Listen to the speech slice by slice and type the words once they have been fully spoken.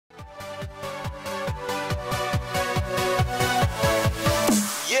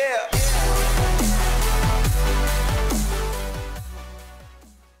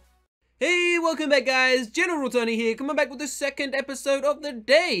back, guys. General Tony here, coming back with the second episode of the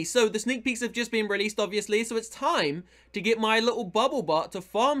day. So the sneak peeks have just been released, obviously, so it's time to get my little bubble bot to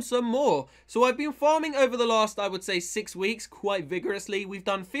farm some more. So I've been farming over the last, I would say, 6 weeks quite vigorously. We've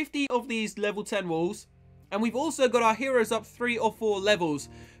done 50 of these level 10 walls, and we've also got our heroes up 3 or 4 levels.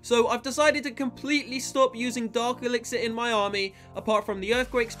 So I've decided to completely stop using Dark Elixir in my army, apart from the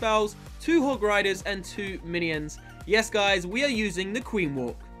Earthquake spells, 2 Hog Riders, and 2 minions. Yes, guys, we are using the Queen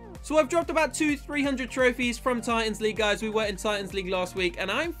Walk. So I've dropped about 300 trophies from Titans League, guys. We were in Titans League last week, and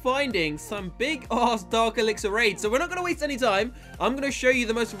I'm finding some big-ass Dark Elixir raids. So we're not going to waste any time. I'm going to show you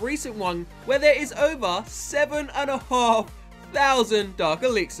the most recent one, where there is over 7,500 Dark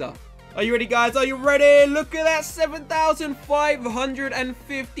Elixir. Are you ready, guys? Are you ready? Look at that,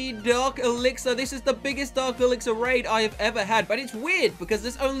 7,550 Dark Elixir. This is the biggest Dark Elixir raid I have ever had, but it's weird because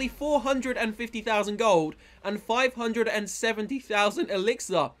there's only 450,000 gold and 570,000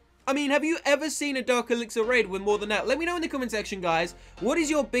 Elixir. I mean, have you ever seen a Dark Elixir raid with more than that? Let me know in the comment section, guys. What is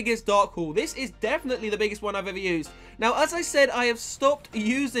your biggest Dark haul? This is definitely the biggest one I've ever used. Now, as I said, I have stopped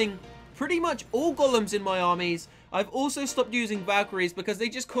using pretty much all golems in my armies. I've also stopped using Valkyries because they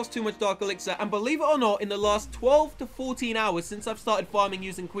just cost too much Dark Elixir. And believe it or not, in the last 12 to 14 hours since I've started farming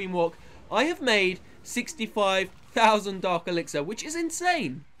using Queen Walk, I have made 65,000 Dark Elixir, which is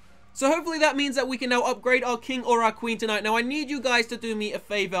insane. So hopefully that means that we can now upgrade our king or our queen tonight. Now I need you guys to do me a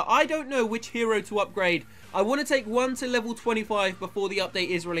favor. I don't know which hero to upgrade. I want to take one to level 25 before the update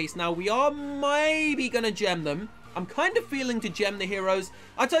is released. Now we are maybe going to gem them. I'm kind of feeling to gem the heroes.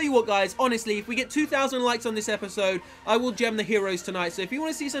 I tell you what, guys, honestly, if we get 2,000 likes on this episode, I will gem the heroes tonight. So if you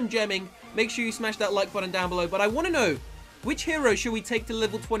want to see some gemming, make sure you smash that like button down below. But I want to know, which hero should we take to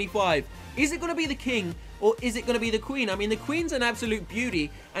level 25? Is it going to be the king or is it going to be the queen? I mean, the queen's an absolute beauty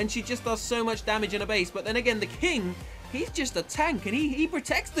and she just does so much damage in a base. But then again, the king, he's just a tank and he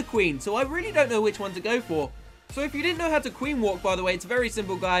protects the queen. So I really don't know which one to go for. So if you didn't know how to queen walk, by the way, it's very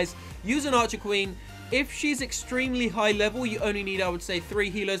simple, guys. Use an archer queen. If she's extremely high level, you only need, I would say, 3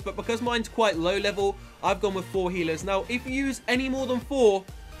 healers. But because mine's quite low level, I've gone with 4 healers. Now, if you use any more than 4,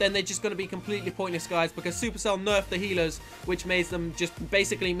 then they're just going to be completely pointless, guys, because Supercell nerfed the healers, which makes them just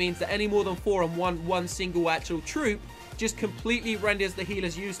basically means that any more than 4 on one single actual troop just completely renders the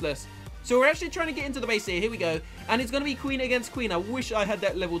healers useless. So we're actually trying to get into the base here. Here we go. And it's going to be queen against queen. I wish I had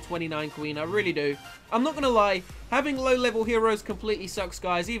that level 29 queen. I really do. I'm not going to lie. Having low-level heroes completely sucks,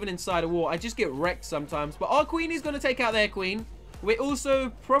 guys. Even inside a war, I just get wrecked sometimes. But our queen is going to take out their queen. We're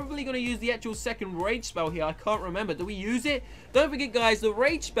also probably going to use the actual second rage spell here. I can't remember. Do we use it? Don't forget, guys, the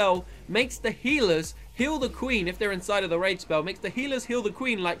rage spell makes the healers heal the queen if they're inside of the rage spell. Makes the healers heal the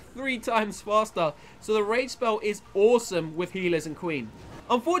queen like 3 times faster. So the rage spell is awesome with healers and queen.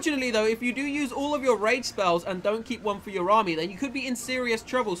 Unfortunately, though, if you do use all of your rage spells and don't keep one for your army, then you could be in serious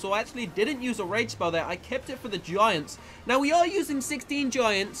trouble. So I actually didn't use a rage spell there. I kept it for the giants. Now, we are using 16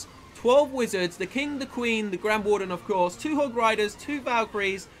 giants, 12 wizards, the king, the queen, the grand warden, of course, 2 hog riders, 2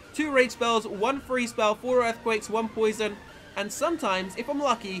 valkyries, 2 rage spells, 1 free spell, 4 earthquakes, 1 poison, and sometimes, if I'm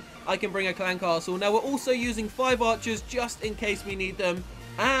lucky, I can bring a clan castle. Now, we're also using 5 archers just in case we need them.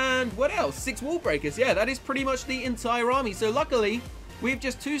 And what else? 6 wall breakers. Yeah, that is pretty much the entire army. So luckily, we've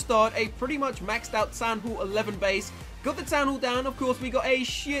just 2-starred a pretty much maxed out Town Hall 11 base. Got the Town Hall down. Of course, we got a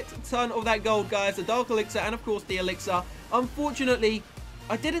shit ton of that gold, guys. The Dark Elixir and, of course, the Elixir. Unfortunately,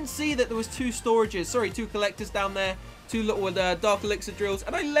 I didn't see that there was 2 storages. Sorry, 2 collectors down there. 2 little Dark Elixir drills.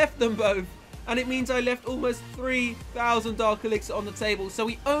 And I left them both. And it means I left almost 3,000 Dark Elixir on the table. So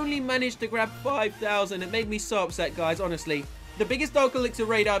we only managed to grab 5,000. It made me so upset, guys, honestly. The biggest Dark Elixir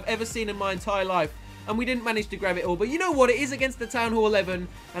raid I've ever seen in my entire life. And we didn't manage to grab it all. But you know what? It is against the Town Hall 11.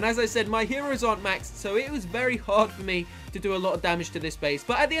 And as I said, my heroes aren't maxed. So it was very hard for me to do a lot of damage to this base.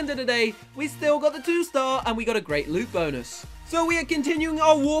 But at the end of the day, we still got the 2-star. And we got a great loot bonus. So we are continuing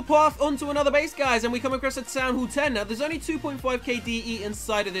our warpath onto another base, guys. And we come across a Town Hall 10. Now, there's only 2.5k DE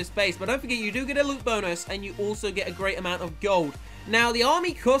inside of this base. But don't forget, you do get a loot bonus. And you also get a great amount of gold. Now, the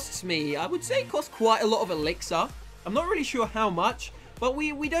army costs me, I would say it costs quite a lot of elixir. I'm not really sure how much. But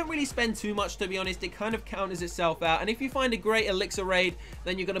we don't really spend too much, to be honest. It kind of counters itself out. And if you find a great elixir raid,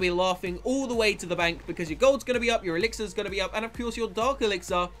 then you're going to be laughing all the way to the bank because your gold's going to be up, your elixir's going to be up, and of course your dark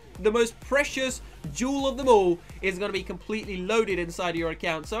elixir, the most precious jewel of them all, is going to be completely loaded inside of your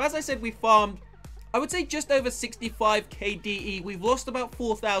account. So as I said, we farmed, I would say, just over 65k DE. We've lost about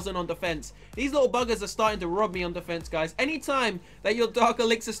 4,000 on defense. These little buggers are starting to rob me on defense, guys. Anytime that your Dark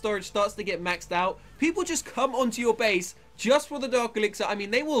Elixir storage starts to get maxed out, people just come onto your base just for the Dark Elixir. I mean,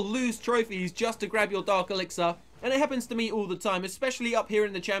 they will lose trophies just to grab your Dark Elixir. And it happens to me all the time, especially up here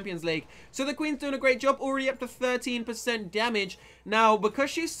in the Champions League. So the Queen's doing a great job, already up to 13% damage. Now, because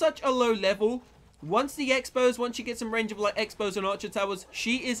she's such a low level, Once the Expos, once she gets in range of like Expos and Archer Towers,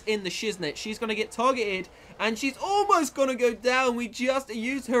 she is in the shiznit. She's going to get targeted and she's almost going to go down. We just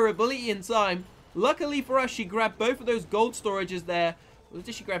used her ability in time. Luckily for us, she grabbed both of those gold storages there.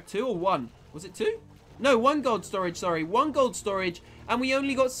 Did she grab 2 or 1? Was it 2? No, 1 gold storage, sorry. 1 gold storage. And we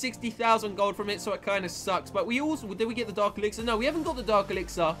only got 60,000 gold from it, so it kind of sucks. But we also, did we get the Dark Elixir? No, we haven't got the Dark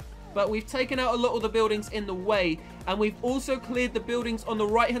Elixir. But we've taken out a lot of the buildings in the way. And we've also cleared the buildings on the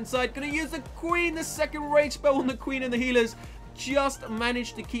right-hand side. Gonna use the Queen, the second rage spell on the Queen and the healers. Just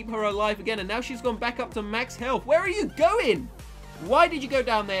managed to keep her alive again. And now she's gone back up to max health. Where are you going? Why did you go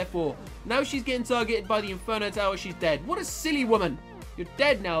down there for? Now she's getting targeted by the Inferno Tower. She's dead. What a silly woman. You're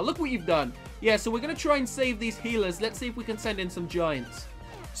dead now. Look what you've done. Yeah, so we're going to try and save these healers. Let's see if we can send in some giants.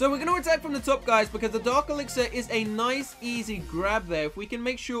 So we're going to attack from the top, guys, because the Dark Elixir is a nice, easy grab there. If we can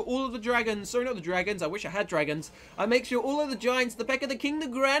make sure all of the dragons, sorry, not the dragons, I wish I had dragons. I make sure all of the giants, the Pecker, the King, the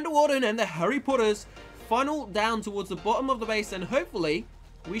Grand Warden, and the Harry Potters funnel down towards the bottom of the base, and hopefully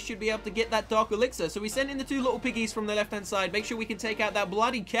we should be able to get that Dark Elixir. So we send in the 2 little piggies from the left-hand side. Make sure we can take out that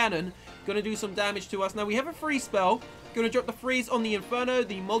bloody cannon. Gonna do some damage to us. Now we have a freeze spell. Gonna drop the freeze on the Inferno,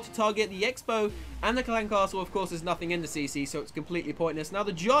 the multi-target, the Expo, and the Clan Castle. Of course, there's nothing in the CC, so it's completely pointless. Now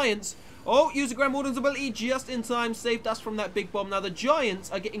the Giants, use the Grand Warden's ability just in time. Saved us from that big bomb. Now the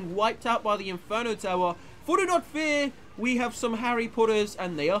Giants are getting wiped out by the Inferno Tower. For do not fear, we have some Harry Potters,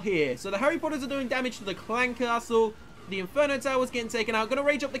 and they are here. So the Harry Potters are doing damage to the Clan Castle. The Inferno Tower is getting taken out. Gonna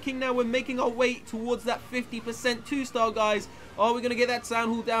rage up the King now. We're making our way towards that 50% 2-star, guys. Are we gonna get that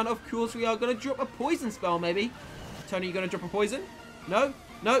Sound Hall down? Of course we are. Gonna drop a poison spell, maybe. Tony, you gonna drop a poison? No?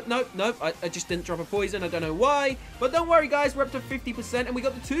 No, no, no. I just didn't drop a poison. I don't know why. But don't worry, guys. We're up to 50%, and we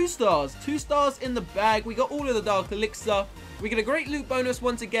got the 2 stars. 2 stars in the bag. We got all of the Dark Elixir. We get a great loot bonus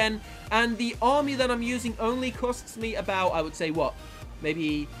once again. And the army that I'm using only costs me about, I would say, what?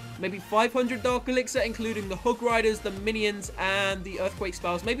 Maybe 500 Dark Elixir, including the Hog Riders, the Minions, and the Earthquake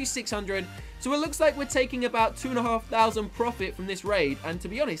spells. Maybe 600. So it looks like we're taking about 2,500 profit from this raid. And to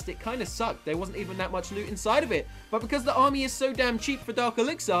be honest, it kind of sucked. There wasn't even that much loot inside of it. But because the army is so damn cheap for Dark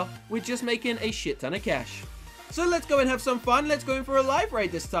Elixir, we're just making a shit ton of cash. So let's go and have some fun. Let's go in for a live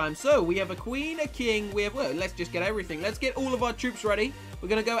raid this time. So we have a queen, a king. We have, well, let's just get everything. Let's get all of our troops ready. We're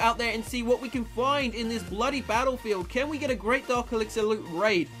going to go out there and see what we can find in this bloody battlefield. Can we get a great Dark Elixir loot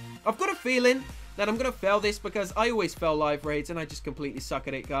raid? I've got a feeling that I'm going to fail this because I always fail live raids and I just completely suck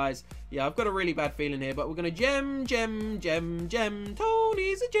at it, guys. Yeah, I've got a really bad feeling here, but we're going to gem.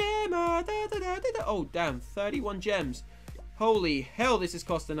 Tony's a gemmer. Oh, damn. 31 gems. Holy hell, this is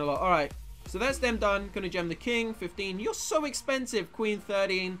costing a lot. All right. So that's them done. Gonna gem the king, 15. You're so expensive, queen,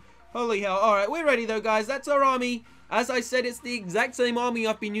 13. Holy hell. All right, we're ready though, guys. That's our army. As I said, it's the exact same army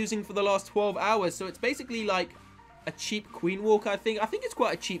I've been using for the last 12 hours. So it's basically like a cheap queen walk, I think. I think it's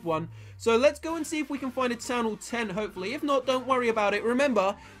quite a cheap one. So let's go and see if we can find a Town Hall 10, hopefully. If not, don't worry about it.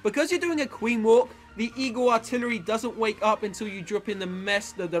 Remember, because you're doing a queen walk, the Eagle Artillery doesn't wake up until you drop in the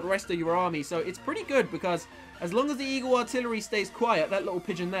rest of your army. So it's pretty good because as long as the Eagle Artillery stays quiet, that little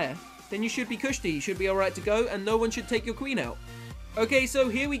pigeon there, then you should be cushy. You should be alright to go, and no one should take your queen out. Okay, so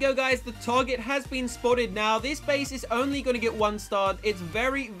here we go, guys. The target has been spotted now. This base is only going to get 1 star. It's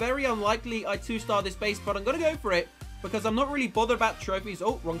very, very unlikely I 2-star this base, but I'm going to go for it because I'm not really bothered about trophies.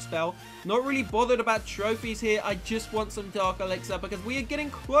 Oh, wrong spell. Not really bothered about trophies here. I just want some Dark Elixir because we are getting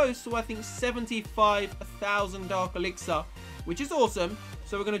close to, I think, 75,000 Dark Elixir, which is awesome.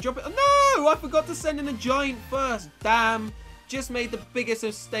 So we're going to drop it. Oh, no! I forgot to send in a giant first. Damn. Just made the biggest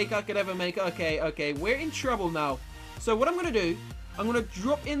mistake I could ever make. Okay, we're in trouble now. So what I'm going to do, I'm going to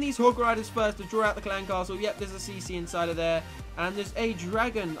drop in these Hog Riders first to draw out the Clan Castle. Yep, there's a CC inside of there. And there's a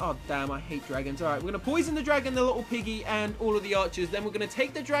dragon. Oh, damn, I hate dragons. All right, we're going to poison the dragon, the little piggy, and all of the archers. Then we're going to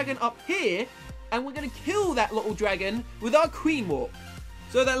take the dragon up here, and we're going to kill that little dragon with our queen walk.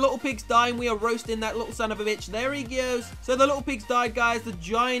 So that little pig's dying. We are roasting that little son of a bitch. There he goes. So the little pig's died, guys. The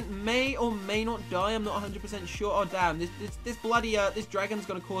giant may or may not die. I'm not 100% sure. Oh, damn. This bloody, this dragon's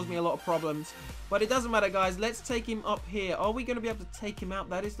going to cause me a lot of problems. But it doesn't matter, guys. Let's take him up here. Are we going to be able to take him out?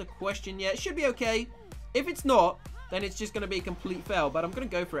 That is the question. Yeah, it should be okay. If it's not, then it's just going to be a complete fail. But I'm going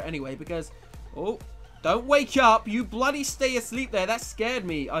to go for it anyway because... Oh, don't wake up. You bloody stay asleep there. That scared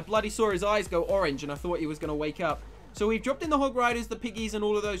me. I bloody saw his eyes go orange and I thought he was going to wake up. So we've dropped in the Hog Riders, the piggies, and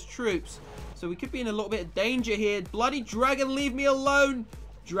all of those troops. So we could be in a little bit of danger here. Bloody dragon, leave me alone.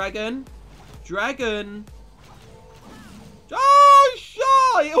 Dragon. Dragon. Oh,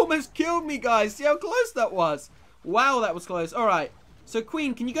 sure. It almost killed me, guys. See how close that was? Wow, that was close. All right. So,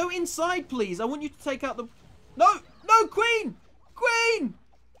 Queen, can you go inside, please? I want you to take out the... No, no, Queen. Queen.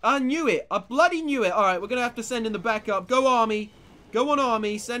 I knew it. I bloody knew it. All right, we're going to have to send in the backup. Go, army. Go on,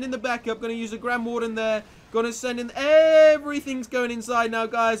 army. Send in the backup. Going to use a Grand Warden there. Going to send in... Everything's going inside now,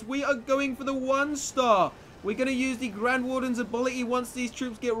 guys. We are going for the 1-star. We're going to use the Grand Warden's ability once these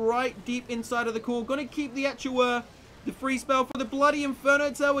troops get right deep inside of the core. Going to keep the actual... the free spell for the bloody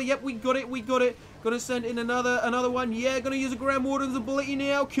Inferno Tower. Yep, we got it. We got it. Gonna send in another one. Yeah, gonna use a Grand Warden's ability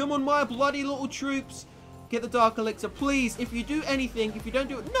now. Come on, my bloody little troops. Get the Dark Elixir, please. If you do anything, if you don't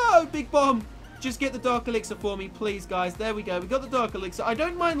do it... No, Big Bomb. Just get the Dark Elixir for me, please, guys. There we go. We got the Dark Elixir. I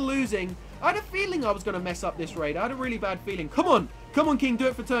don't mind losing. I had a feeling I was gonna mess up this raid. I had a really bad feeling. Come on. Come on, King. Do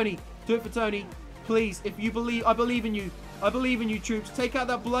it for Tony. Do it for Tony. Please, if you believe... I believe in you. I believe in you, troops. Take out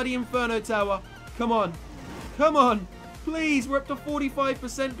that bloody Inferno Tower. Come on. Come on. Please, we're up to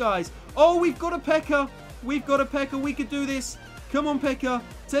 45%, guys. Oh, we've got a P.E.K.K.A. We've got a P.E.K.K.A. We could do this. Come on, P.E.K.K.A.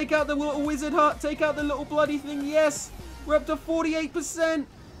 Take out the little wizard hut. Take out the little bloody thing. Yes. We're up to 48%.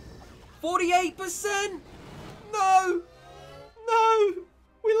 48%. No. No.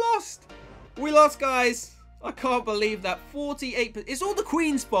 We lost. We lost, guys. I can't believe that. 48%. It's all the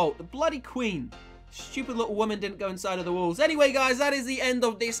Queen's fault. The bloody Queen. Stupid little woman didn't go inside of the walls. Anyway, guys, that is the end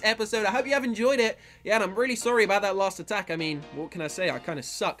of this episode. I hope you have enjoyed it. Yeah, and I'm really sorry about that last attack. I mean, what can I say? I kind of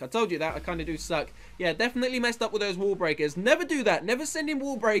suck. I told you that. I kind of do suck. Yeah, definitely messed up with those wall breakers. Never do that. Never send in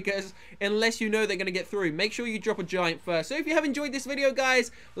wall breakers unless you know they're going to get through. Make sure you drop a giant first. So if you have enjoyed this video,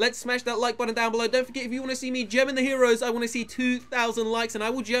 guys, let's smash that like button down below. Don't forget, if you want to see me gemming the heroes, I want to see 2,000 likes, and I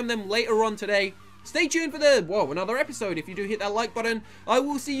will gem them later on today. Stay tuned for another episode. If you do hit that like button, I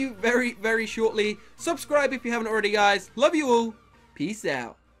will see you very, very shortly. Subscribe if you haven't already, guys. Love you all. Peace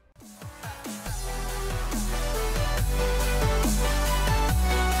out.